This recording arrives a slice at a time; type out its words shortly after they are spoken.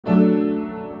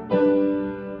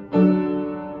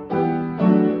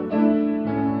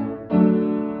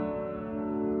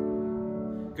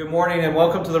Good morning and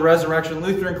welcome to the Resurrection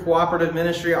Lutheran Cooperative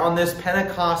Ministry on this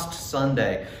Pentecost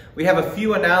Sunday. We have a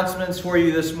few announcements for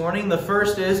you this morning. The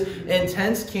first is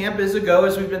Intense Camp is a go,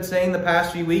 as we've been saying the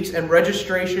past few weeks, and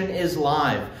registration is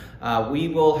live. We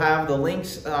will have the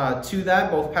links to that,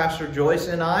 both Pastor Joyce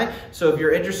and I. So if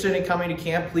you're interested in coming to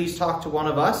camp, please talk to one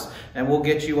of us and we'll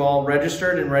get you all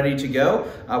registered and ready to go.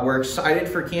 We're excited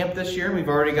for camp this year. We've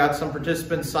already got some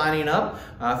participants signing up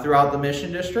throughout the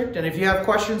Mission District. And if you have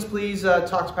questions, please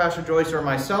talk to Pastor Joyce or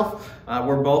myself.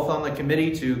 We're both on the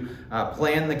committee to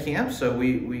plan the camp, so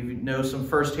we know some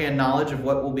firsthand knowledge of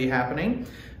what will be happening.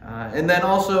 And then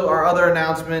also our other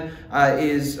announcement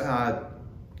is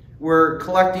we're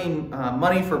collecting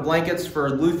money for blankets for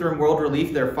Lutheran World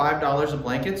Relief. They're $5 a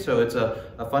blanket, so it's a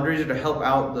fundraiser to help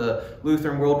out the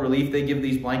Lutheran World Relief. They give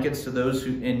these blankets to those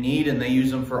who in need, and they use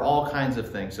them for all kinds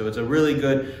of things. So it's a really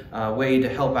good way to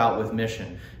help out with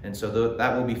mission. And so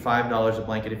that will be $5 a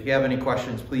blanket. If you have any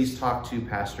questions, please talk to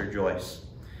Pastor Joyce.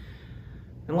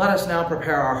 And let us now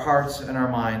prepare our hearts and our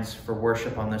minds for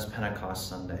worship on this Pentecost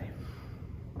Sunday.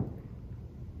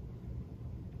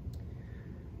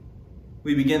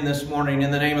 We begin this morning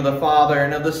in the name of the Father,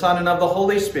 and of the Son, and of the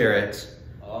Holy Spirit.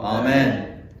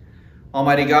 Amen.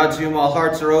 Almighty God, to whom all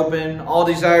hearts are open, all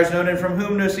desires known, and from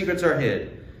whom no secrets are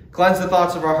hid, cleanse the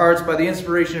thoughts of our hearts by the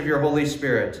inspiration of your Holy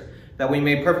Spirit, that we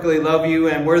may perfectly love you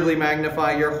and worthily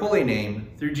magnify your holy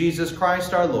name, through Jesus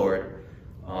Christ our Lord.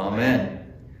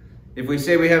 Amen. If we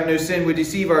say we have no sin, we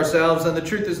deceive ourselves, and the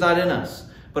truth is not in us.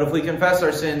 But if we confess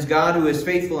our sins, God, who is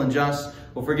faithful and just,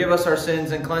 will forgive us our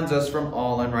sins and cleanse us from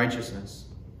all unrighteousness.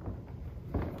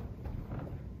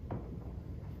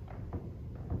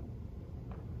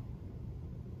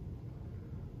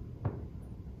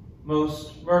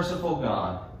 Most merciful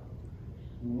God,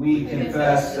 we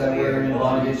confess that we are in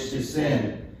bondage to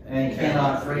sin and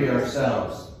cannot free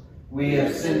ourselves. We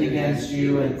have sinned against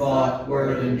you in thought,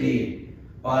 word, and deed,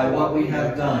 by what we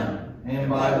have done and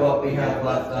by what we have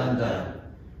left undone.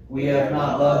 We have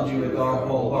not loved you with our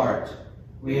whole heart.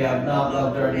 We have not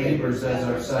loved our neighbors as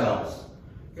ourselves.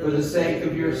 For the sake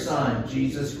of your Son,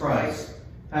 Jesus Christ,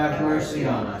 have mercy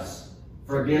on us.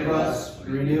 Forgive us,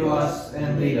 renew us,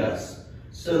 and lead us,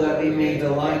 so that we may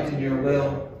delight in your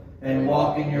will and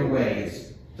walk in your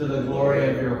ways, to the glory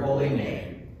of your holy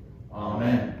name.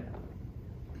 Amen.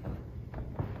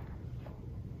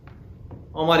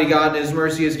 Almighty God, in his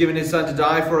mercy, has given his Son to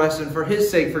die for us, and for his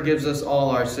sake forgives us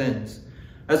all our sins.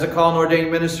 As a called and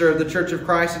ordained minister of the Church of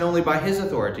Christ, and only by his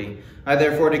authority, I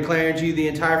therefore declare unto you the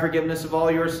entire forgiveness of all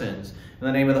your sins. In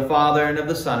the name of the Father, and of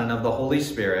the Son, and of the Holy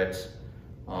Spirit.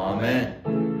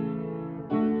 Amen.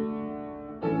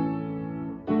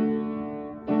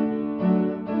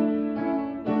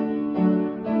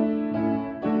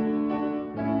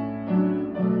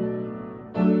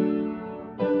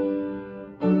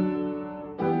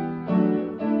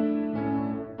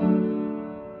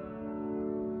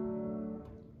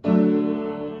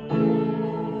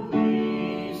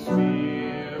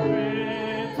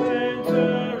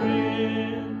 Enter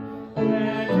in,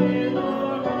 and in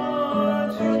our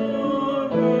hearts your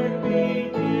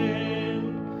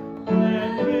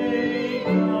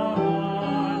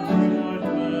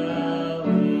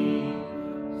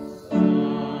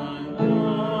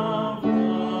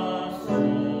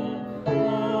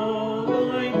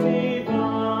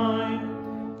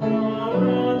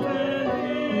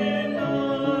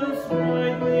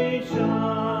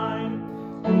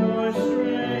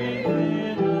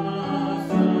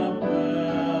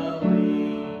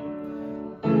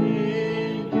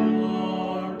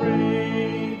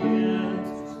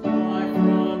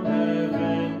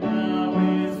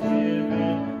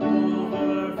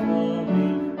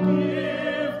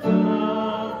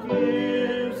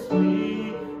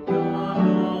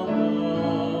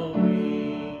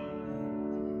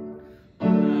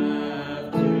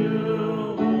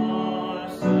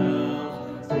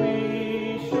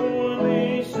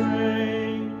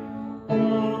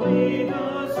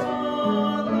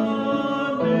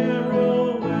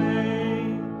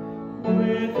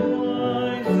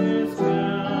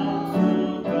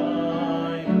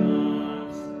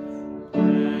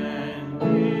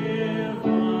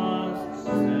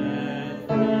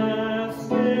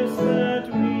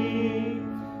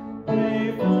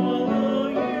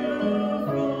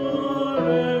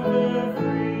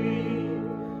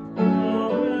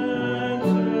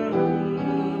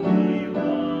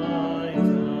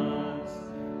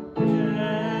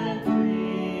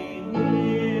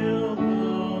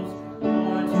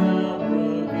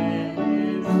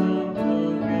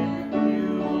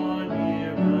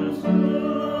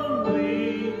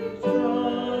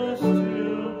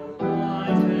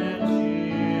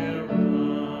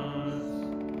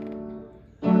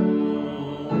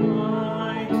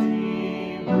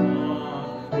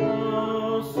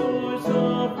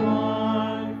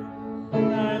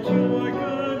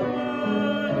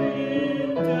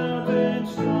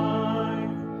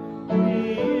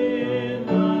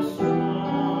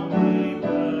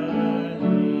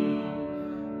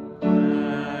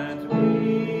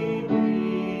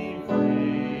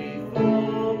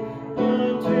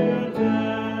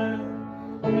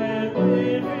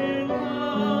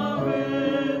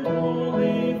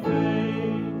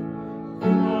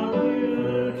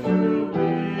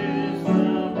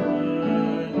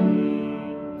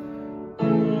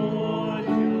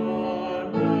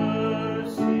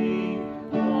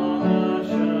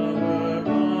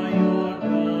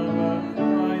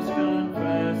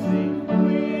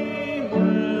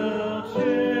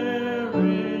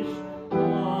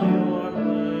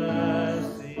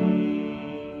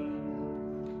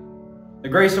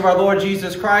grace of our Lord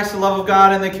Jesus Christ, the love of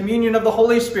God, and the communion of the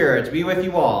Holy Spirit be with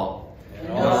you all. And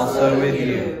also with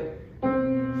you.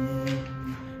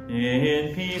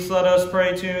 In peace let us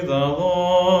pray to the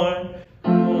Lord.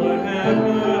 Lord, have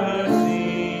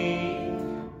mercy.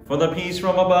 For the peace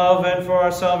from above and for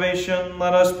our salvation,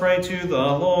 let us pray to the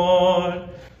Lord.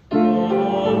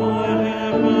 Lord,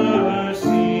 have mercy.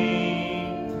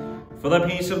 For the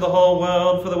peace of the whole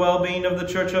world, for the well-being of the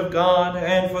Church of God,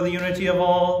 and for the unity of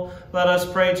all, let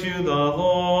us pray to the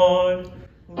Lord.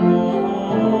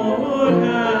 Lord,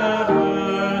 have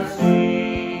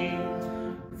mercy.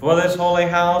 For this holy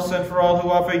house and for all who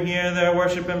offer here their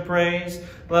worship and praise,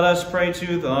 let us pray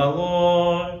to the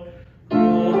Lord.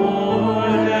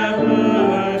 Lord, have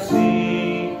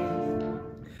mercy.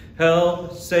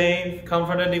 Help, save,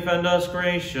 comfort, and defend us,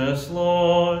 gracious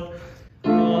Lord.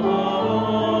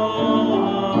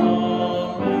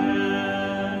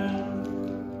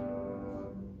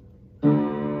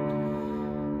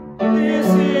 This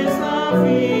is the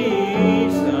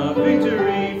feast of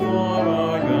victory for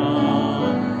our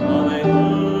God.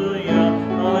 Alleluia,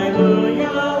 alleluia,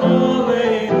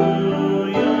 alleluia.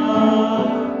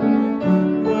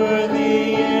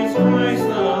 Worthy is Christ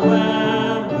the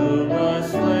Lamb who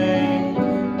was slain,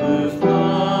 whose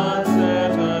blood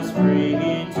set us free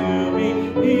to be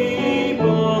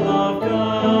people of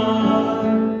God.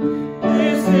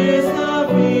 This is the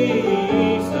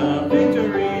feast of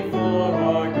victory for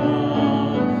our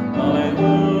God.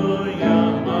 Alleluia,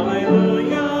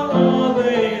 alleluia,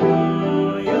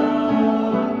 alleluia.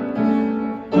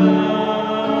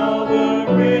 Power,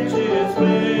 riches,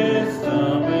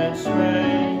 wisdom, and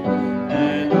strength,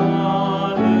 and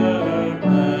honor,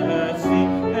 blessing,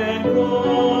 and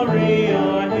glory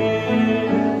are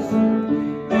His.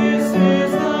 This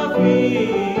is the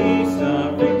feast of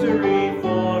victory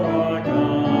for our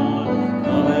God.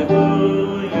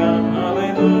 Alleluia,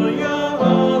 alleluia,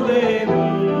 alleluia.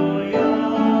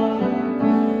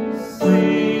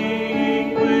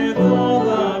 Sing with all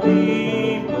the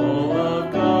people of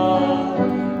God,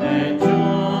 and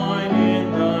join in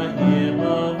the hymn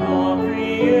of all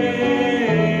creation.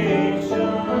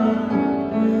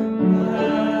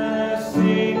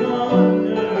 Blessing,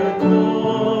 honor,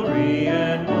 glory,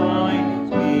 and might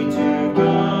be to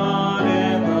God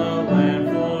and the Lamb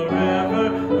forever.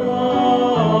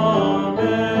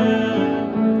 Amen.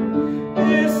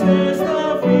 This is the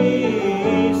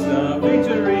feast of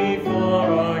victory for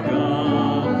our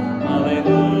God.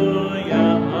 Alleluia,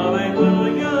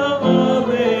 alleluia,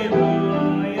 alleluia.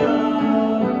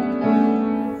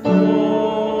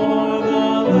 For the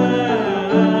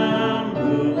Lamb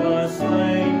who was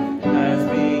slain has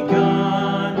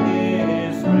begun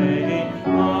His reign.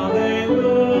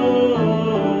 Alleluia.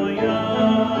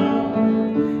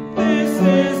 This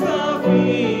is the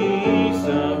feast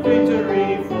of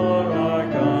victory for our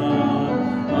God.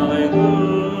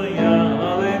 Alleluia,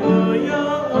 alleluia,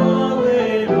 alleluia.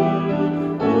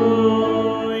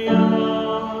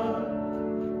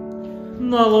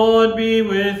 The Lord be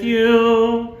with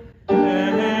you,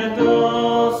 and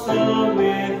also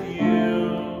with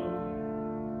you.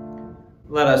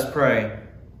 Let us pray.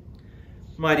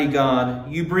 Mighty God,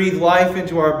 you breathe life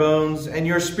into our bones, and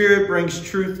your Spirit brings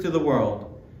truth to the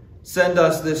world. Send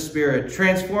us this Spirit,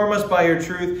 transform us by your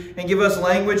truth, and give us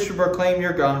language to proclaim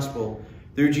your gospel.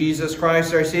 Through Jesus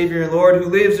Christ, our Savior and Lord, who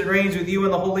lives and reigns with you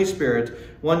in the Holy Spirit,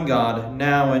 one God,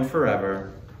 now and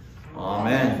forever.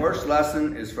 Amen. The first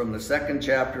lesson is from the second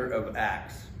chapter of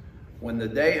Acts. When the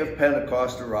day of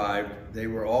Pentecost arrived, they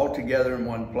were all together in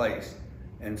one place.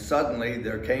 And suddenly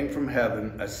there came from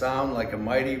heaven a sound like a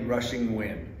mighty rushing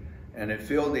wind, and it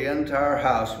filled the entire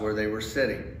house where they were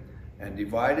sitting. And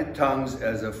divided tongues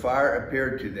as of fire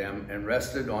appeared to them and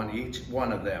rested on each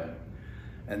one of them.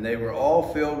 And they were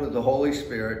all filled with the Holy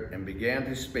Spirit and began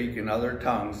to speak in other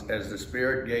tongues as the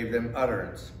Spirit gave them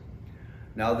utterance.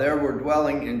 Now there were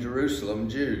dwelling in Jerusalem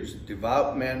Jews,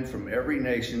 devout men from every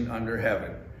nation under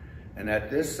heaven. And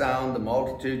at this sound the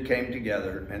multitude came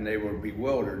together, and they were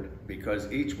bewildered,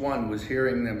 because each one was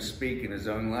hearing them speak in his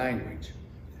own language.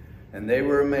 And they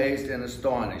were amazed and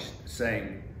astonished,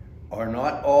 saying, Are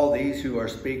not all these who are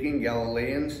speaking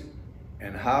Galileans?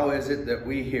 And how is it that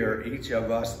we hear each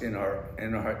of us in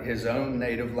his own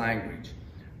native language?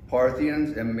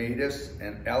 Parthians and Medes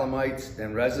and Elamites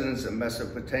and residents of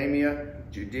Mesopotamia,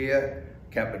 Judea,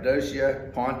 Cappadocia,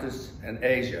 Pontus, and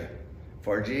Asia,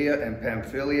 Phrygia and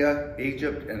Pamphylia,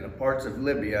 Egypt, and the parts of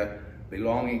Libya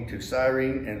belonging to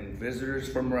Cyrene, and visitors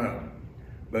from Rome,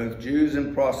 both Jews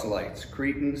and proselytes,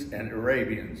 Cretans and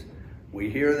Arabians. We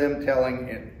hear them telling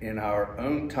in our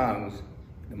own tongues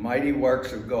the mighty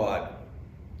works of God.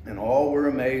 And all were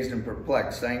amazed and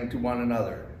perplexed, saying to one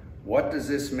another, "What does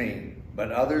this mean?"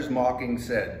 But others mocking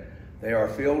said, "They are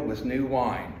filled with new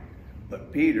wine."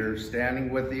 But Peter,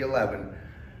 standing with the 11,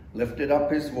 lifted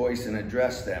up his voice and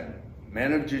addressed them,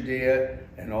 "Men of Judea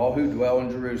and all who dwell in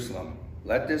Jerusalem,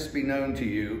 let this be known to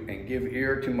you, and give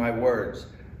ear to my words.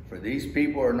 For these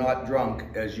people are not drunk,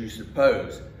 as you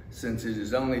suppose, since it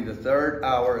is only the 3rd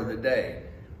hour of the day.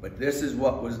 But this is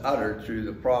what was uttered through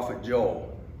the prophet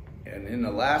Joel. And in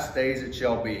the last days it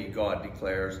shall be, God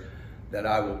declares, that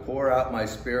I will pour out my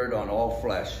spirit on all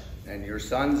flesh, and your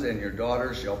sons and your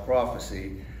daughters shall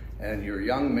prophesy, and your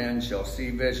young men shall see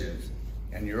visions,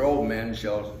 and your old men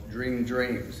shall dream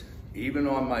dreams, even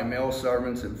on my male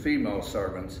servants and female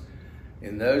servants.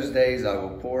 In those days I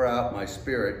will pour out my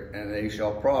spirit, and they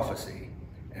shall prophesy,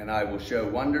 and I will show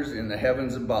wonders in the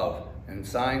heavens above, and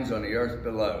signs on the earth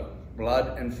below,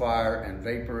 blood and fire and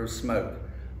vapor of smoke.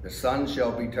 The sun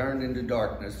shall be turned into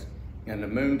darkness, and the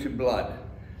moon to blood,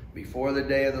 before the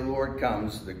day of the Lord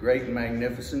comes, the great and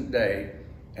magnificent day.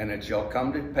 And it shall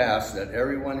come to pass that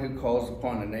everyone who calls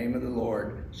upon the name of the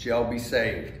Lord shall be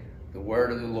saved." The word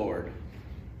of the Lord.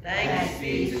 Thanks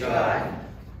be to God.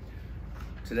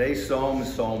 Today's psalm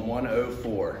is Psalm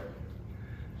 104.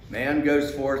 Man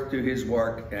goes forth to his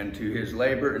work and to his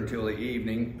labor until the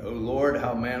evening. O Lord,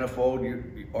 how manifold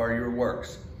are your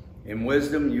works. In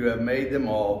wisdom you have made them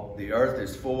all. The earth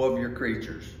is full of your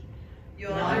creatures.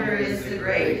 Yonder is the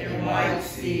great and wide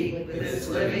sea, with its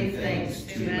living things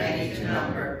too many to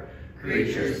number,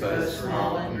 creatures both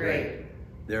small and great.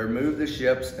 There move the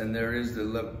ships, and there is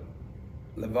the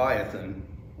Leviathan,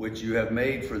 which you have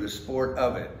made for the sport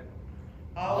of it.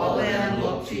 All men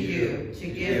look to you to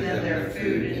give them their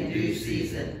food in due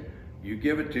season. You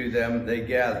give it to them, they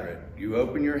gather it. You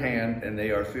open your hand, and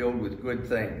they are filled with good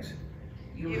things.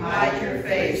 You hide your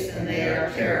face, and they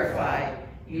are terrified.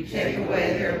 You take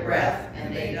away their breath,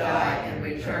 and they die and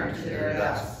return to their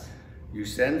dust. You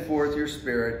send forth your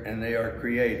spirit, and they are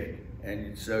created,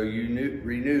 and so you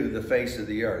renew the face of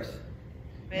the earth.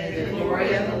 May the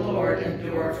glory of the Lord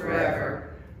endure forever.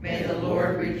 May the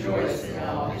Lord rejoice in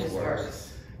all his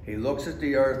works. He looks at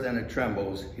the earth, and it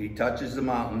trembles. He touches the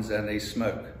mountains, and they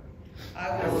smoke.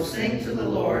 I will sing to the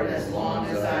Lord as long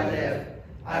as I live.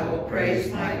 I will praise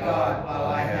my God while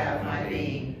I have my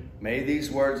being. May these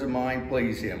words of mine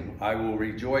please him. I will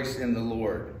rejoice in the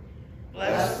Lord.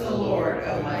 Bless the Lord,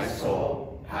 O my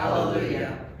soul.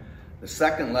 Hallelujah. The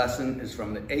second lesson is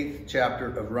from the 8th chapter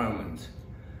of Romans.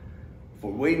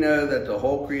 For we know that the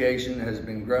whole creation has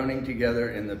been groaning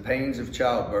together in the pains of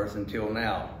childbirth until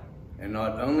now. And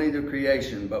not only the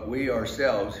creation, but we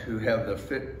ourselves, who have the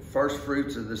first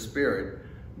fruits of the Spirit,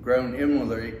 groan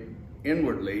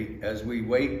inwardly as we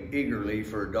wait eagerly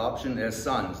for adoption as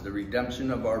sons, the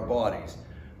redemption of our bodies.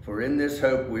 For in this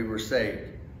hope we were saved.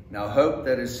 Now hope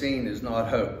that is seen is not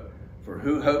hope, for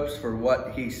who hopes for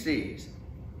what he sees?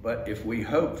 But if we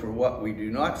hope for what we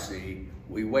do not see,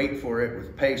 we wait for it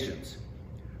with patience.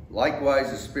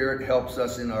 Likewise, the Spirit helps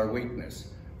us in our weakness,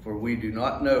 for we do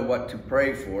not know what to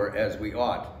pray for as we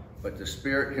ought, but the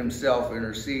Spirit himself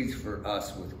intercedes for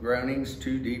us with groanings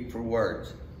too deep for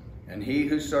words. And he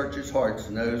who searches hearts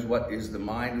knows what is the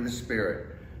mind of the Spirit,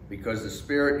 because the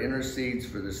Spirit intercedes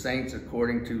for the saints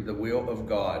according to the will of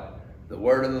God. The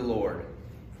word of the Lord.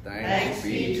 Thanks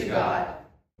be to God.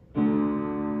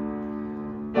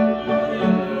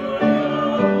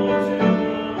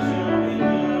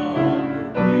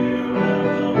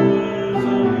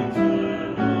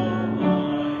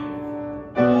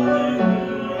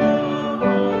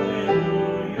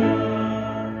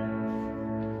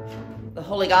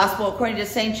 Holy Gospel according to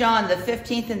St. John, the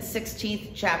 15th and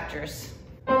 16th chapters.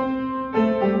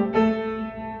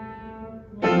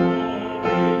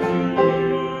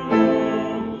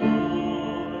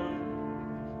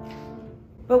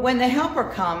 But when the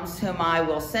Helper comes, whom I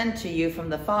will send to you from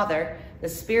the Father, the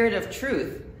Spirit of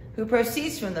truth, who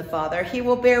proceeds from the Father, he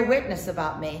will bear witness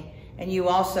about me, and you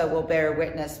also will bear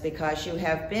witness, because you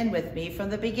have been with me from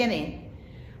the beginning.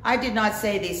 I did not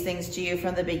say these things to you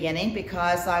from the beginning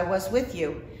because I was with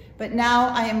you. But now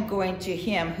I am going to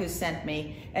him who sent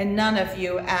me, and none of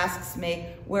you asks me,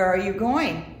 where are you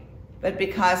going? But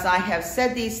because I have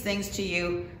said these things to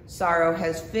you, sorrow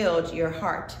has filled your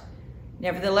heart.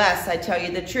 Nevertheless, I tell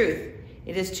you the truth.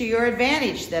 It is to your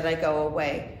advantage that I go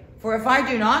away. For if I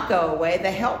do not go away, the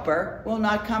Helper will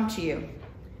not come to you.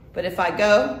 But if I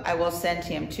go, I will send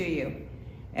him to you.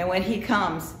 And when he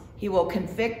comes, he will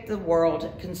convict the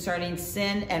world concerning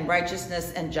sin and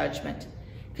righteousness and judgment.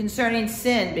 Concerning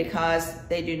sin, because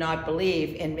they do not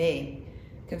believe in me.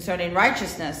 Concerning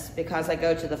righteousness, because I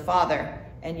go to the Father,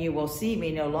 and you will see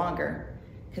me no longer.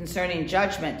 concerning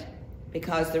judgment,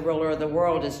 because the ruler of the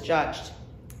world is judged.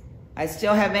 I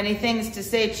still have many things to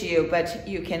say to you, but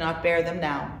you cannot bear them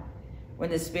now. When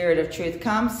the Spirit of truth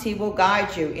comes, he will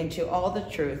guide you into all the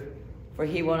truth, for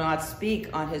he will not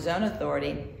speak on his own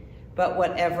authority, but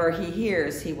whatever he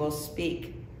hears, he will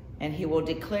speak, and he will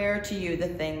declare to you the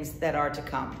things that are to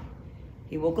come.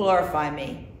 He will glorify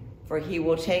me, for he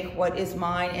will take what is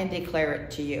mine and declare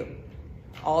it to you.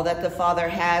 All that the Father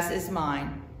has is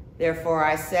mine. Therefore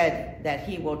I said that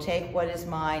he will take what is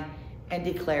mine and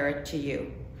declare it to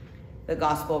you. The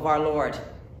Gospel of our Lord.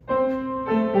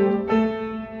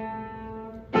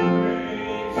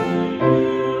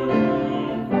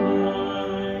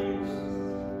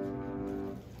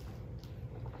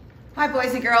 Hi,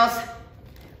 boys and girls.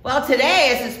 Well,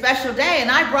 today is a special day, and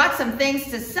I brought some things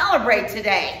to celebrate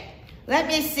today. Let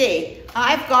me see.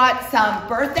 I've got some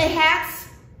birthday hats.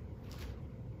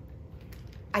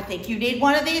 I think you need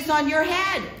one of these on your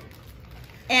head.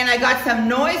 And I got some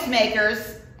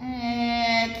noisemakers.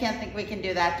 I can't think we can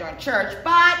do that during church,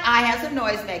 but I have some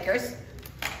noisemakers.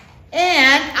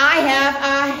 And I have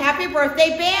a happy birthday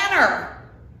banner.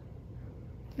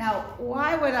 Now,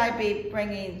 why would I be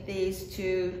bringing these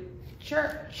to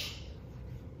church?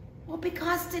 Well,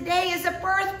 because today is a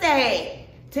birthday.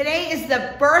 Today is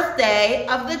the birthday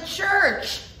of the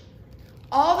church.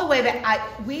 All the way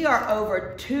back, we are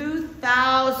over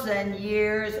 2,000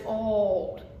 years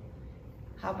old.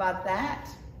 How about that?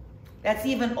 That's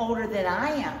even older than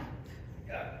I am.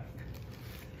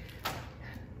 Yeah.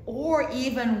 Or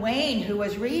even Wayne, who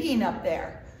was reading up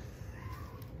there.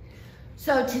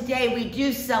 So today we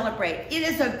do celebrate. It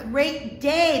is a great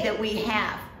day that we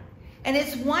have, and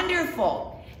it's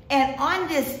wonderful. And on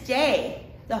this day,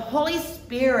 the Holy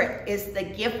Spirit is the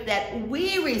gift that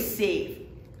we receive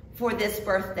for this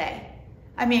birthday.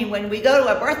 I mean, when we go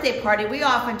to a birthday party, we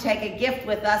often take a gift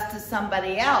with us to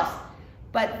somebody else.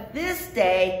 But this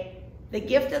day, the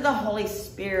gift of the Holy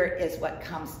Spirit is what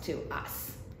comes to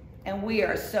us. And we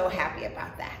are so happy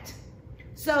about that.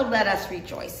 So let us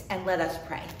rejoice and let us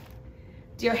pray.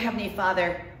 Dear Heavenly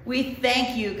Father, we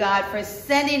thank you, God, for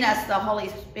sending us the Holy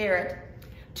Spirit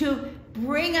to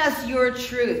bring us your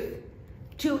truth,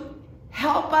 to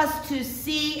help us to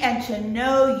see and to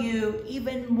know you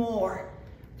even more.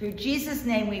 Through Jesus'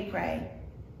 name we pray.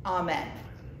 Amen.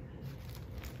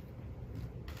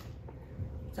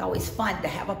 It's always fun to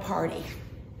have a party.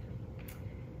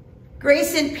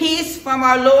 Grace and peace from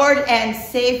our Lord and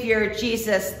Savior,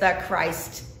 Jesus the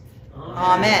Christ.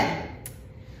 Amen.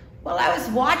 Well, I was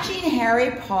watching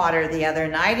Harry Potter the other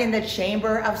night in the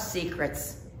Chamber of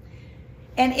Secrets.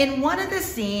 And in one of the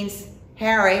scenes,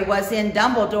 Harry was in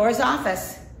Dumbledore's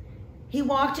office. He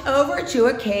walked over to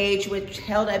a cage which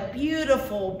held a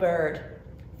beautiful bird.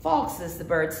 Fawkes is the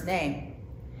bird's name.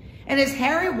 And as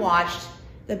Harry watched,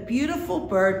 the beautiful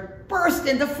bird burst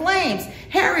into flames.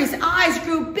 Harry's eyes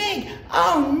grew big.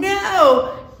 Oh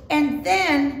no! And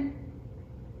then,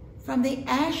 from the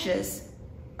ashes,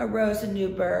 arose a new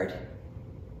bird,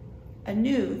 a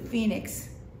new phoenix.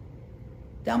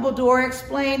 Dumbledore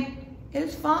explained, it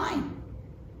is fine.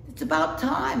 It's about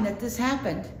time that this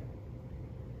happened.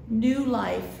 New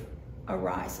life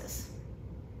arises.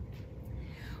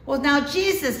 Well, now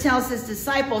Jesus tells his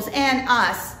disciples and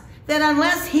us that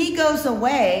unless he goes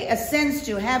away, ascends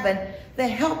to heaven, the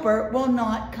Helper will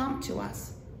not come to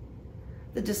us.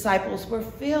 The disciples were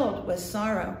filled with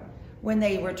sorrow when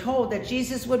they were told that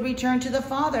Jesus would return to the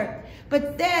Father.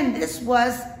 But then this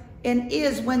was and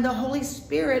is when the Holy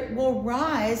Spirit will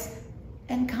rise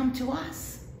and come to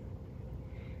us.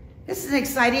 This is an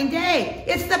exciting day.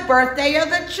 It's the birthday of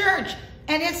the church,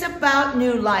 and it's about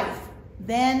new life,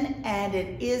 then and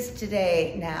it is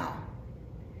today now.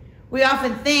 We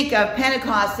often think of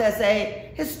Pentecost as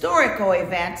a historical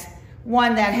event,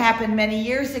 one that happened many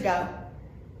years ago.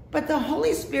 But the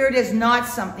Holy Spirit is not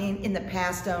something in the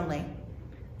past only.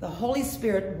 The Holy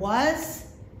Spirit was,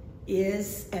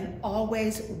 is, and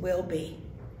always will be.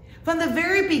 From the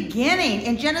very beginning,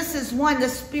 in Genesis 1, the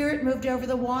Spirit moved over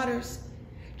the waters.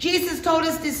 Jesus told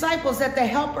his disciples that the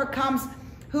Helper comes,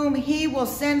 whom he will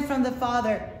send from the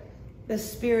Father, the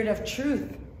Spirit of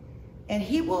truth, and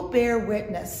he will bear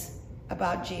witness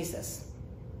about Jesus.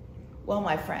 Well,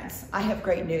 my friends, I have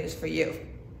great news for you.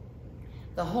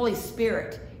 The Holy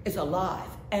Spirit is alive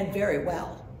and very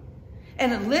well,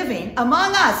 and living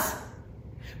among us.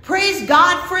 Praise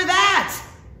God for that.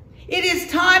 It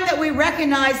is time that we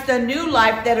recognize the new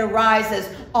life that arises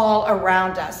all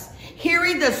around us.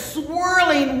 Hearing the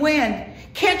swirling wind,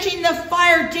 catching the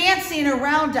fire dancing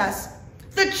around us.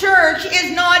 The church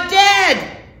is not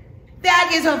dead.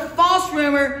 That is a false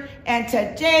rumor, and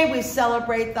today we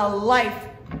celebrate the life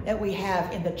that we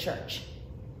have in the church.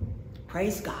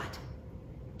 Praise God.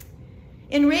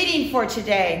 In reading for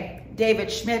today,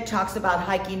 David Schmidt talks about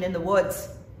hiking in the woods.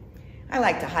 I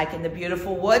like to hike in the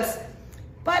beautiful woods,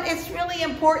 but it's really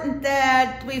important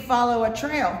that we follow a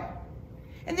trail.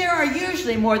 And there are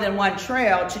usually more than one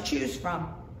trail to choose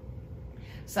from.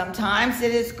 Sometimes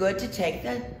it is good to take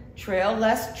the trail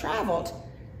less traveled,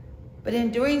 but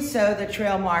in doing so, the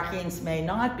trail markings may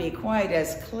not be quite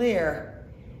as clear.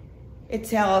 It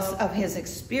tells of his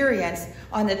experience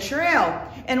on the trail.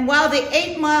 And while the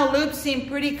 8-mile loop seemed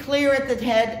pretty clear at the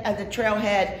head of the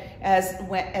trailhead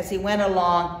as he went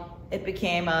along, it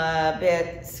became a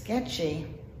bit sketchy.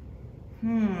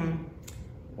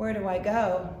 Where do I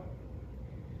go?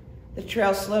 The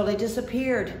trail slowly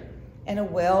disappeared in a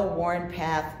well-worn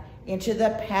path into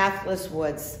the pathless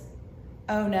woods.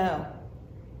 Oh no.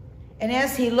 And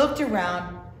as he looked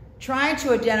around, trying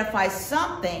to identify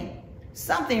something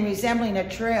resembling a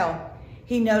trail,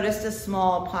 he noticed a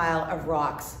small pile of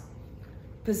rocks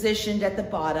positioned at the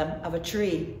bottom of a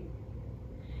tree.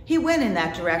 He went in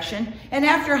that direction, and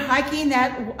after hiking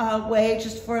that way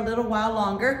just for a little while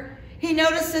longer, he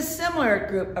noticed a similar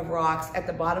group of rocks at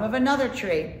the bottom of another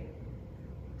tree.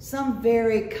 Some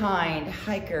very kind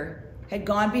hiker had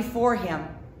gone before him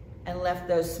and left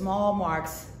those small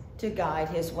marks to guide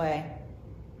his way.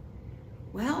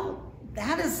 Well,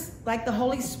 that is like the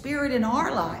Holy Spirit in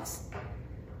our lives.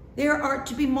 There are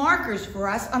to be markers for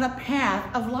us on a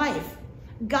path of life,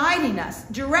 guiding us,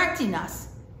 directing us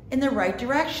in the right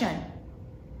direction.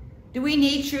 Do we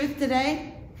need truth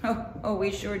today? Oh,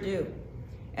 we sure do.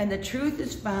 And the truth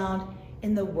is found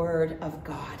in the Word of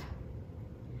God.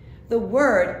 The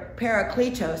word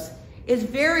parakletos is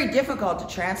very difficult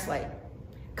to translate.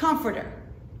 Comforter,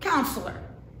 counselor,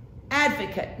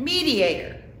 advocate,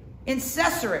 mediator,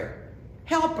 intercessor,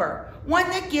 helper, one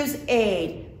that gives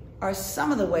aid are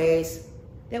some of the ways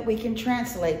that we can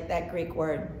translate that Greek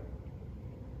word.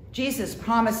 Jesus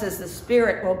promises the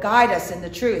Spirit will guide us in the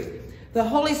truth. The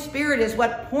Holy Spirit is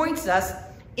what points us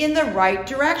in the right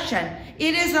direction.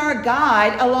 It is our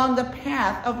guide along the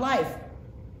path of life.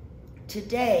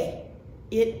 Today,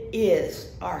 it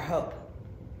is our hope.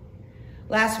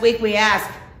 Last week we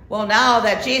asked, well, now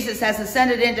that Jesus has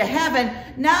ascended into heaven,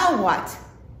 now what?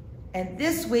 And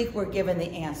this week we're given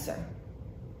the answer.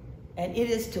 And it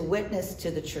is to witness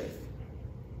to the truth.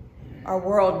 Our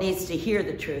world needs to hear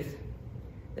the truth.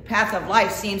 The path of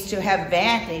life seems to have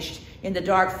vanished in the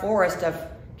dark forest of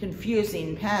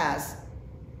confusing paths.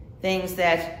 Things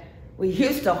that we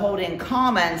used to hold in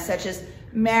common, such as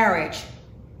marriage,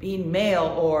 being male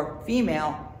or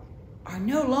female, are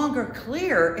no longer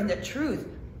clear in the truth,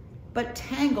 but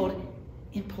tangled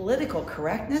in political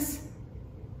correctness.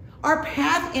 Our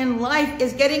path in life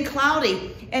is getting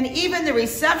cloudy, and even the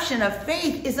reception of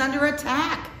faith is under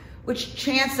attack, which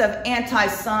chants of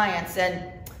anti-science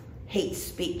and hate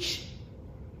speech.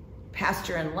 A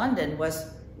pastor in London was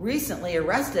recently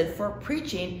arrested for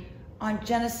preaching on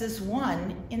Genesis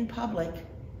 1 in public.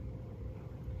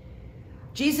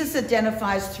 Jesus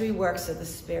identifies 3 works of the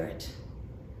Spirit.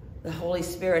 The Holy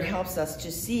Spirit helps us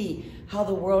to see how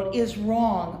the world is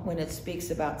wrong when it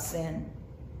speaks about sin,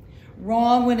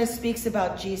 wrong when it speaks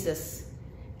about Jesus,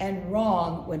 and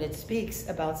wrong when it speaks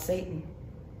about Satan.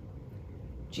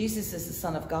 Jesus is the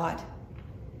Son of God.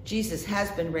 Jesus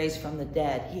has been raised from the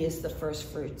dead. He is the first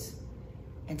fruits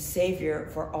and Savior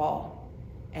for all.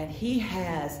 And he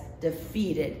has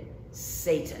defeated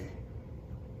Satan.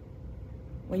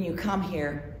 When you come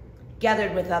here,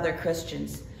 gathered with other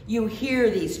Christians, you hear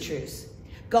these truths.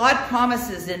 God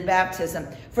promises in baptism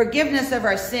forgiveness of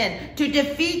our sin, to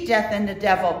defeat death and the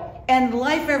devil, and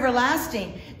life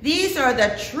everlasting. These are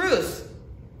the truths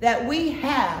that we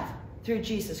have through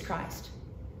Jesus Christ.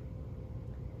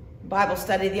 Bible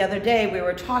study the other day, we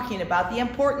were talking about the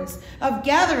importance of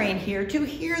gathering here to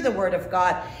hear the word of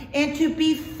God and to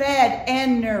be fed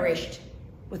and nourished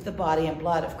with the body and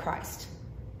blood of Christ.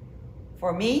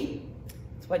 For me,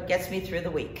 it's what gets me through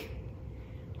the week.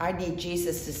 I need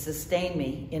Jesus to sustain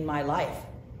me in my life.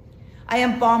 I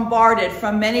am bombarded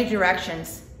from many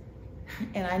directions,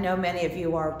 and I know many of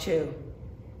you are too.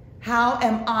 How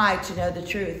am I to know the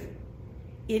truth?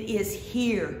 It is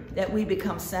here that we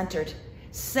become centered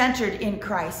in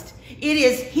Christ. It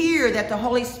is here that the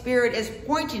Holy Spirit is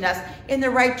pointing us in the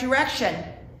right direction.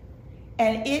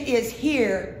 And it is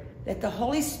here that the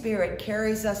Holy Spirit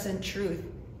carries us in truth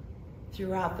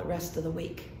throughout the rest of the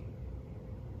week.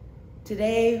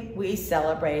 Today, we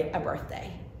celebrate a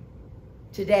birthday.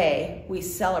 Today, we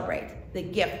celebrate the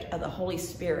gift of the Holy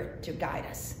Spirit to guide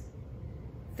us.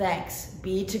 Thanks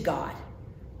be to God.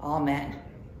 Amen.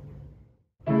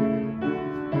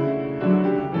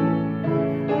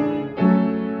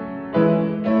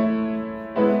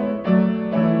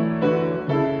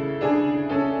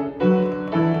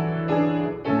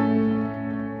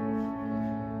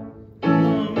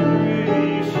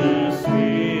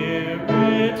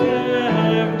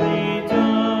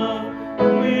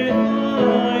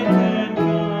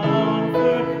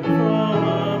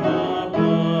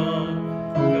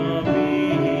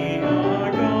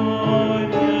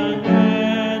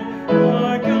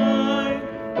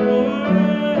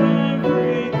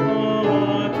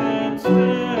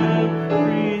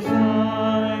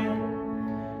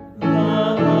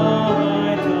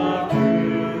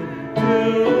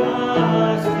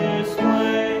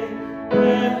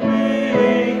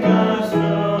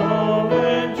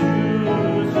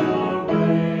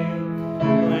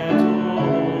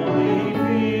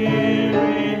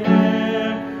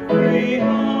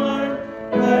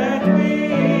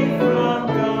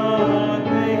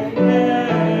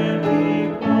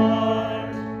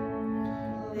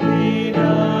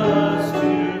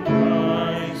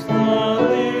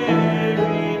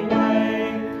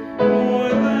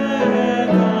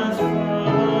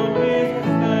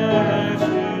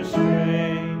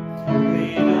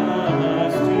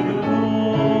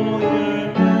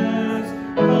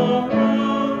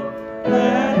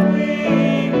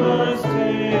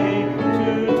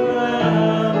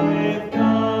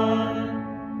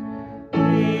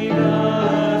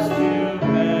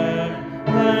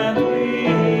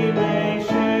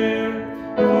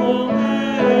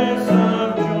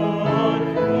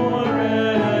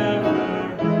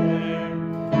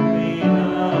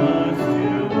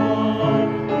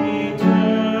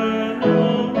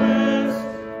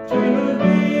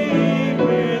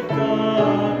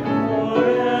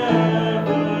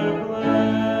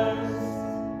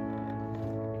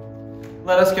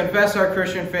 confess our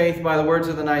Christian faith by the words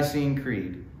of the Nicene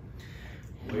Creed.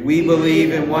 We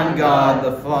believe in one God,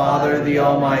 the Father, the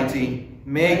Almighty,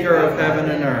 maker of heaven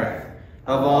and earth,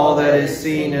 of all that is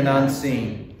seen and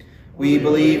unseen. We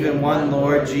believe in one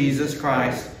Lord Jesus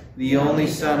Christ, the only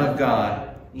Son of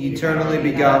God, eternally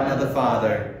begotten of the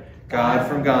Father, God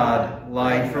from God,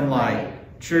 light from light,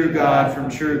 true God from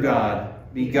true God,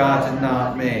 begotten,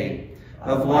 not made,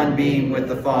 of one being with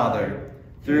the Father.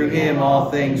 Through him all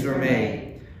things were made.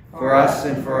 For us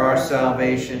and for our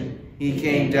salvation, he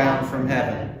came down from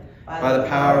heaven. By the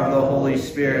power of the Holy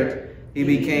Spirit, he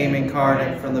became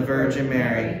incarnate from the Virgin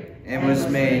Mary and was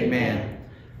made man.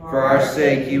 For our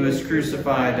sake he was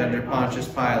crucified under Pontius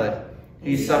Pilate.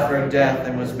 He suffered death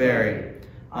and was buried.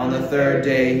 On the third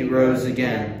day he rose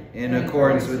again, in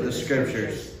accordance with the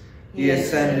Scriptures. He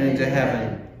ascended into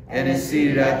heaven and is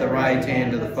seated at the right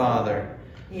hand of the Father.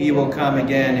 He will come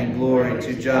again in glory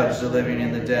to judge the living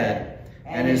and the dead,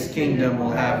 and his kingdom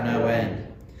will have no end.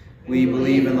 We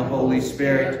believe in the Holy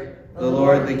Spirit, the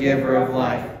Lord, the giver of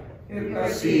life, who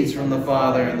proceeds from the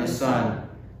Father and the Son.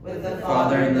 With the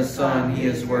Father and the Son he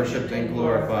is worshipped and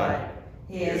glorified.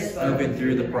 He has spoken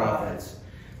through the prophets.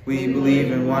 We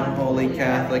believe in one holy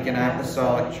Catholic and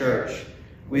Apostolic Church.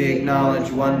 We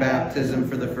acknowledge one baptism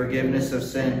for the forgiveness of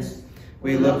sins.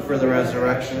 We look for the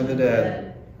resurrection of the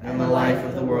dead and the life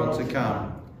of the world to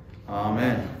come.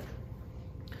 Amen.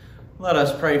 Let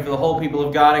us pray for the whole people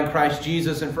of God in Christ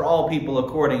Jesus and for all people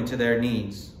according to their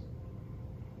needs.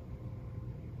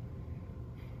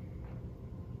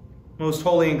 Most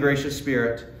holy and gracious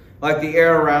Spirit, like the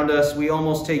air around us, we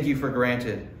almost take you for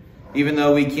granted, even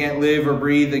though we can't live or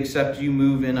breathe except you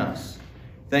move in us.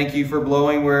 Thank you for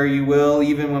blowing where you will,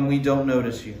 even when we don't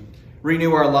notice you.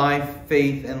 Renew our life,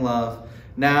 faith, and love,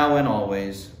 now and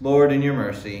always. Lord, in your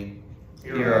mercy,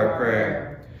 hear our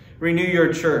prayer. Renew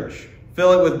your church.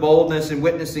 Fill it with boldness in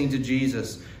witnessing to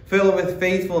Jesus. Fill it with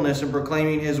faithfulness in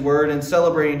proclaiming his word and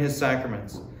celebrating his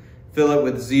sacraments. Fill it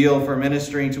with zeal for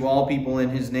ministering to all people in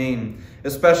his name,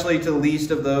 especially to the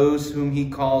least of those whom he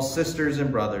calls sisters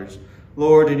and brothers.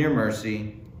 Lord, in your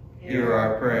mercy, hear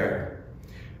our prayer.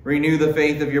 Renew the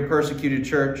faith of your persecuted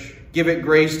church. Give it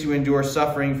grace to endure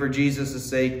suffering for Jesus'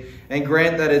 sake, and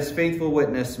grant that its faithful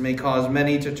witness may cause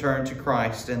many to turn to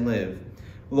Christ and live.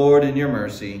 Lord, in your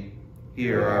mercy,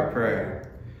 hear our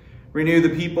prayer. Renew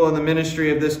the people in the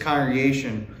ministry of this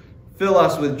congregation. Fill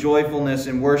us with joyfulness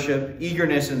in worship,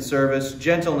 eagerness in service,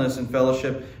 gentleness in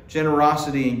fellowship,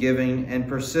 generosity in giving, and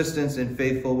persistence in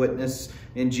faithful witness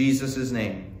in Jesus'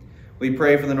 name. We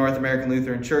pray for the North American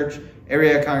Lutheran Church,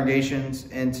 area congregations,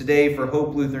 and today for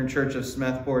Hope Lutheran Church of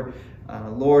Smethport.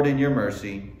 Lord, in your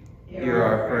mercy, hear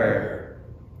our prayer.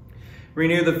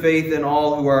 Renew the faith in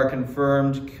all who are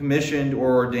confirmed, commissioned,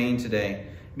 or ordained today.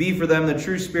 Be for them the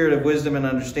true spirit of wisdom and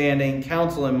understanding,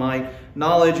 counsel and might,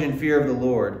 knowledge and fear of the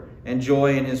Lord, and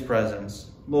joy in his presence.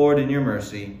 Lord, in your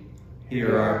mercy,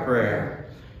 hear our prayer.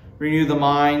 Renew the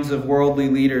minds of worldly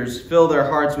leaders. Fill their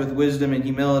hearts with wisdom and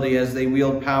humility as they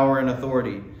wield power and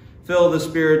authority. Fill the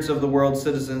spirits of the world's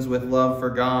citizens with love for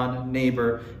God,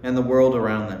 neighbor, and the world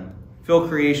around them. Fill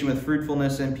creation with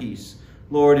fruitfulness and peace.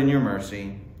 Lord, in your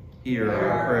mercy, hear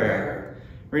our prayer.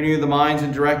 Renew the minds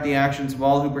and direct the actions of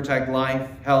all who protect life,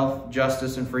 health,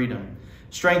 justice, and freedom.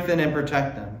 Strengthen and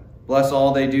protect them. Bless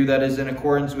all they do that is in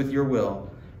accordance with your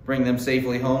will. Bring them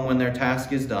safely home when their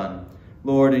task is done.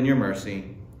 Lord, in your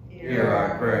mercy, hear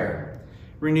our prayer.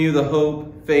 Renew the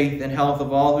hope, faith, and health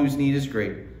of all whose need is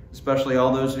great, especially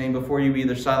all those named before you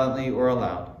either silently or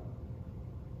aloud.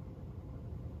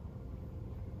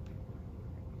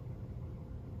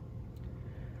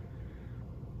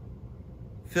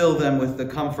 Fill them with the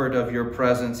comfort of your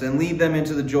presence and lead them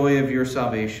into the joy of your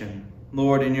salvation.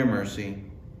 Lord, in your mercy,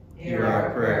 hear our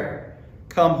prayer.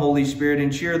 Come, Holy Spirit,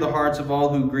 and cheer the hearts of all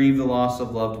who grieve the loss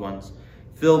of loved ones.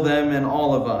 Fill them and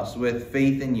all of us with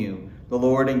faith in you, the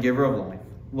Lord and giver of life.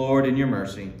 Lord, in your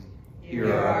mercy,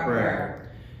 hear our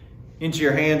prayer. Into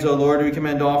your hands, O Lord, we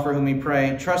commend all for whom we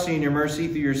pray, trusting in your mercy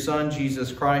through your Son,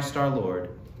 Jesus Christ our Lord.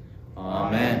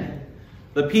 Amen.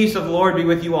 The peace of the Lord be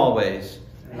with you always.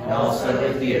 And also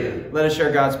with you. Let us share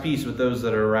God's peace with those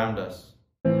that are around us.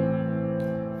 Be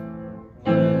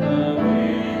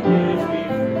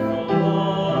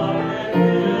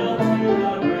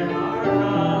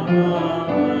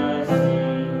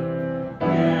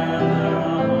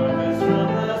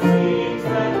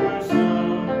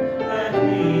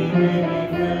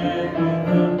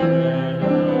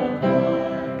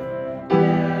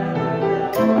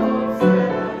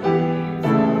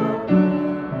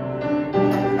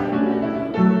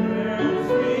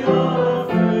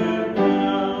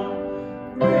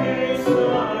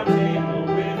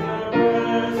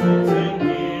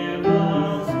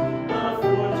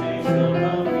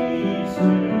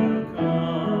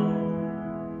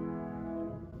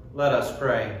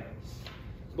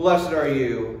Blessed are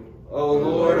you, O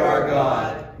Lord our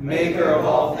God, maker of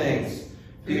all things.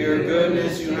 Through your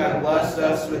goodness you have blessed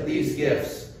us with these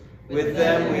gifts. With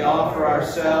them we offer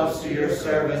ourselves to your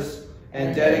service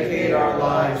and dedicate our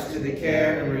lives to the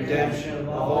care and redemption of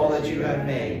all that you have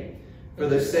made. For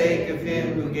the sake of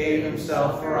him who gave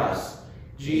himself for us,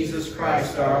 Jesus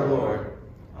Christ our Lord.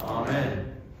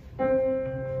 Amen. The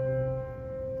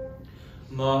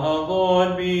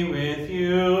Lord be with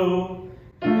you,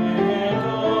 and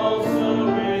also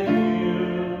with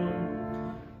you.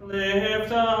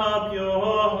 Lift up your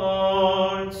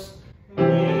hearts. We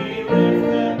lift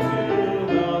them to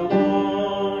the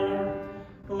Lord.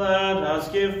 Let us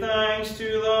give thanks to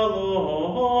the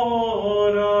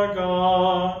Lord our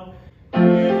God. It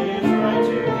is right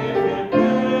to give him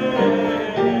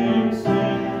thanks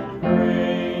and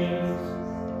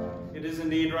praise. It is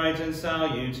indeed right and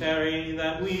salutary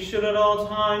that we should at all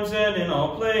times and in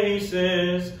all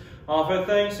places offer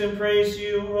thanks and praise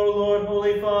you, O Lord,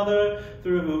 Holy Father,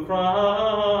 through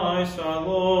Christ our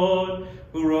Lord,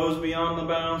 who rose beyond the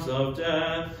bounds of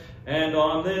death, and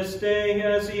on this day,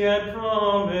 as he had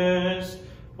promised,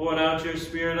 poured out your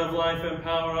Spirit of life and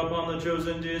power upon the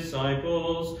chosen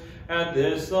disciples. At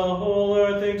this the whole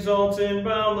earth exalts in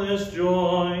boundless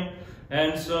joy.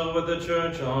 And so with the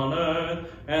church on earth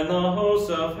and the hosts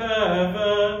of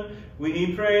heaven,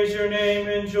 we praise your name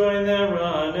and join their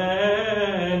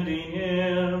unending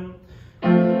hymn.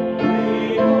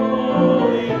 Holy,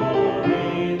 holy,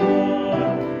 holy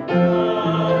Lord,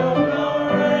 God of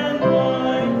power and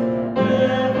might,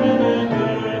 heaven and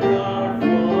earth are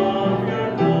full of your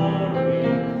glory.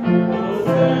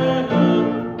 Hosanna,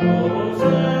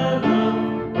 Hosanna,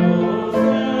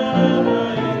 Hosanna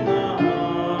in the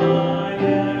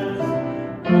highest.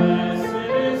 Blessed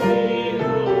is he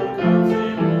who comes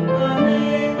in the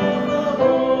name of the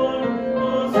Lord.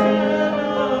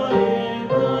 Hosanna in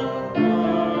the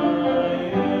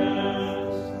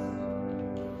highest.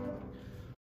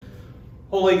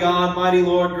 Holy God, mighty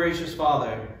Lord, gracious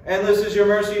Father, endless is your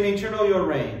mercy and eternal your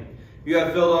reign. You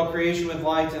have filled all creation with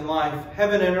light and life.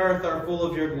 Heaven and earth are full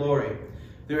of your glory.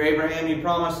 Through Abraham you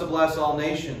promised to bless all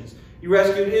nations. You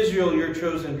rescued Israel, your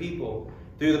chosen people.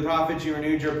 Through the prophets you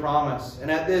renewed your promise.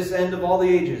 And at this end of all the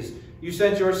ages, you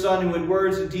sent your Son, who in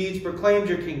words and deeds proclaimed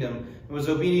your kingdom and was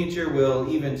obedient to your will,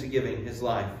 even to giving his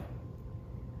life.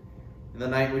 In the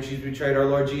night in which he was betrayed, our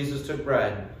Lord Jesus took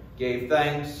bread, gave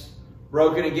thanks,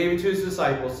 broke it, and gave it to his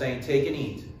disciples, saying, "Take and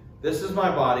eat. This is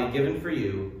my body given for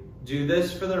you. Do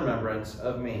this for the remembrance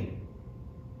of me."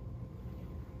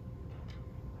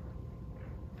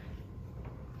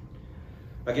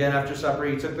 Again, after supper,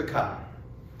 he took the cup,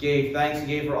 gave thanks, and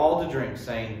gave for all to drink,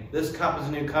 saying, "This cup is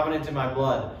a new covenant in my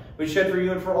blood, which is shed for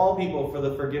you and for all people for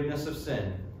the forgiveness of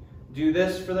sin. Do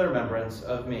this for the remembrance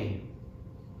of me."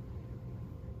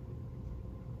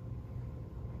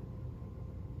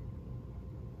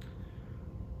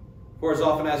 For as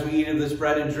often as we eat of this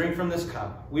bread and drink from this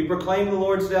cup, we proclaim the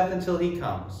Lord's death until he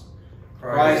comes.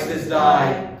 Christ has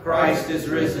died, Christ is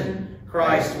risen,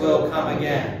 Christ will come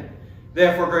again.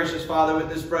 Therefore, gracious Father, with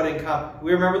this bread and cup,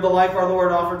 we remember the life our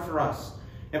Lord offered for us.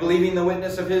 And believing the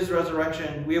witness of his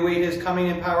resurrection, we await his coming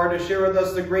in power to share with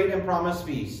us the great and promised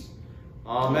feast.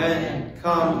 Amen.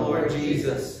 Come, Lord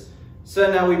Jesus.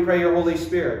 Send now, we pray, your Holy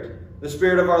Spirit, the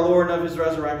Spirit of our Lord and of his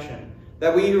resurrection,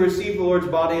 that we who receive the Lord's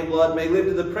body and blood may live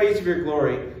to the praise of your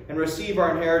glory and receive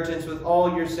our inheritance with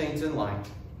all your saints in light.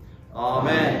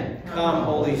 Amen. Come,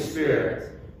 Holy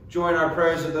Spirit. Join our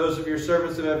prayers with those of your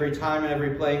servants of every time and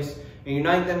every place, and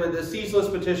unite them with the ceaseless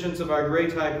petitions of our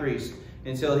great high priest,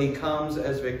 until he comes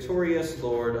as victorious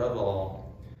Lord of all.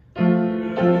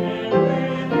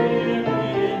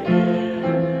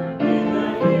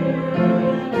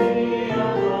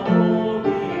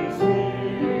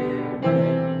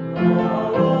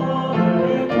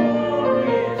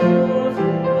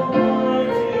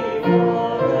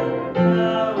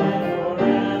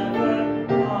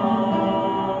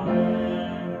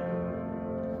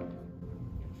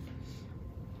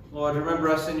 Lord, remember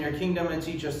us in your kingdom and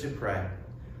teach us to pray.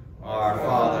 Our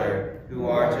Father, who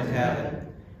art in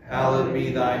heaven, hallowed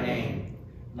be thy name.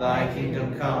 Thy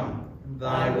kingdom come,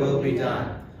 thy will be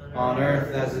done, on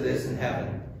earth as it is in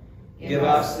heaven. Give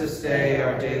us this day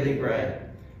our daily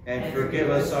bread, and forgive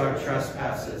us our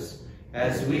trespasses,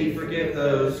 as we forgive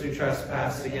those who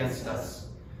trespass against us.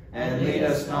 And lead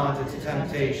us not into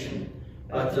temptation,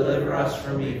 but deliver us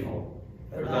from evil.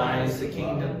 For thine is the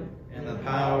kingdom, and the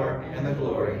power, and the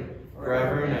glory,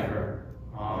 forever and ever.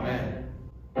 Amen.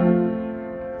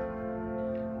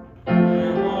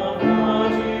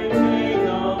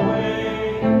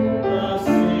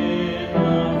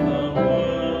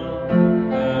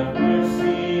 Have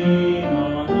mercy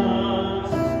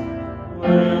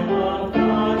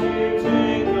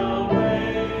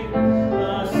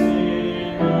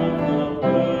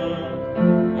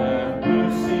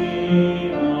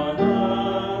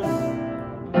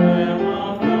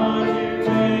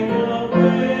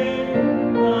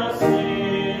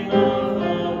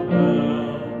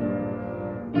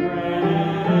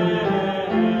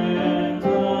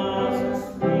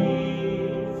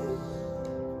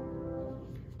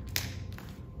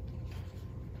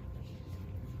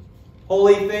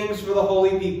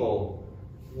people.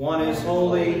 One is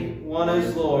holy, one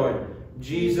is Lord,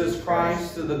 Jesus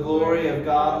Christ, to the glory of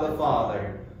God the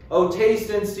Father. O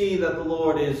taste and see that the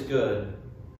Lord is good.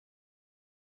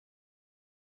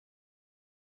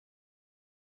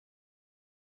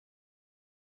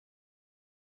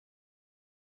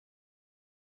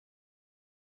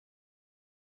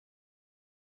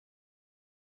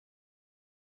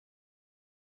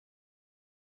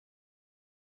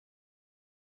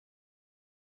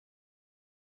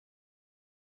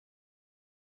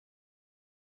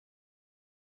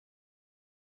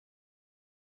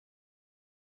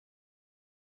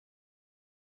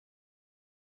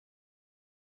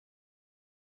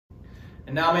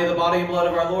 And now may the body and blood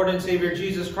of our Lord and Savior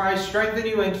Jesus Christ strengthen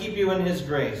you and keep you in his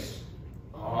grace.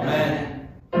 Amen.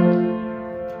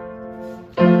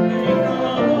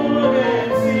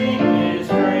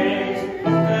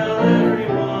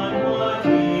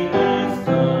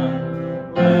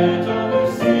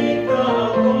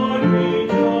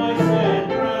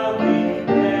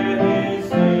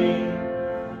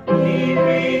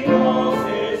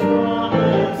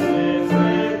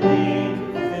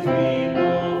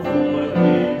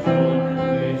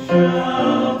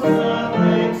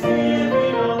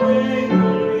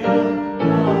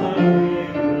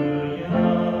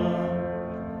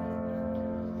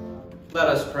 Let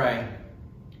us pray.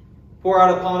 Pour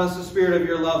out upon us the spirit of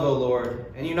your love, O Lord,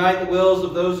 and unite the wills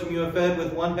of those whom you have fed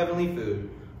with one heavenly food,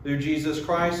 through Jesus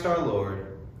Christ our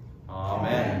Lord.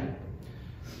 Amen.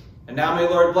 And now may the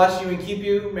Lord bless you and keep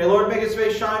you. May the Lord make his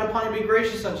face shine upon you and be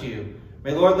gracious unto you.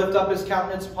 May the Lord lift up his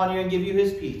countenance upon you and give you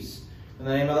his peace. In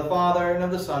the name of the Father, and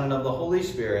of the Son, and of the Holy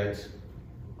Spirit.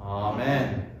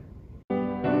 Amen.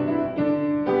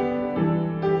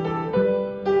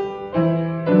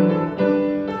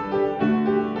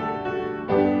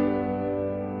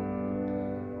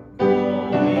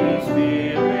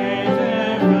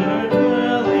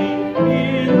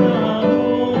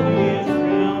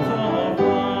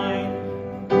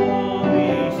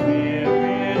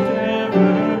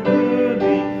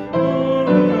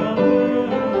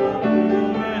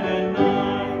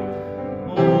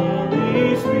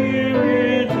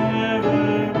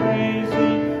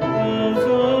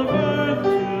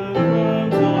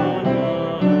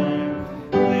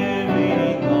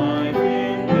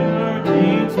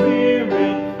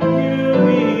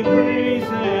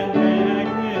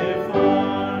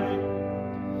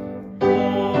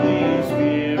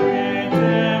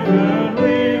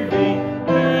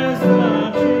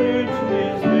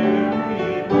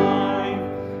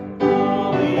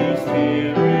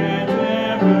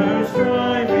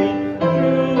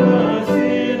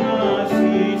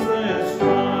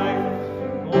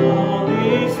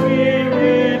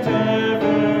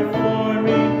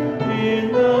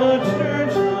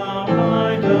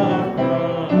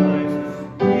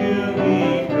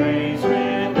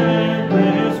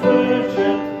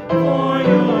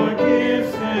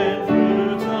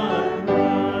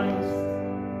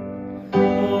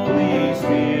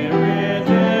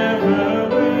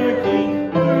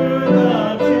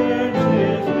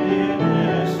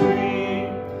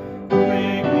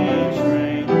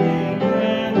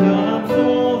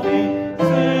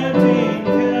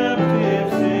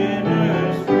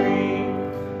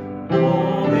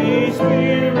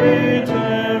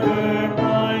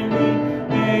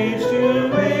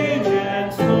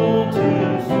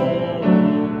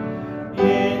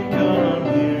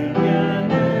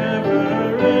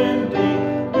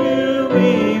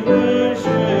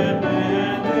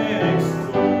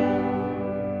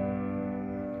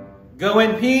 Go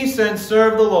in peace and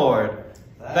serve the Lord.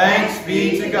 Thanks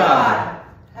be to God.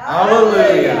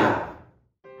 Hallelujah.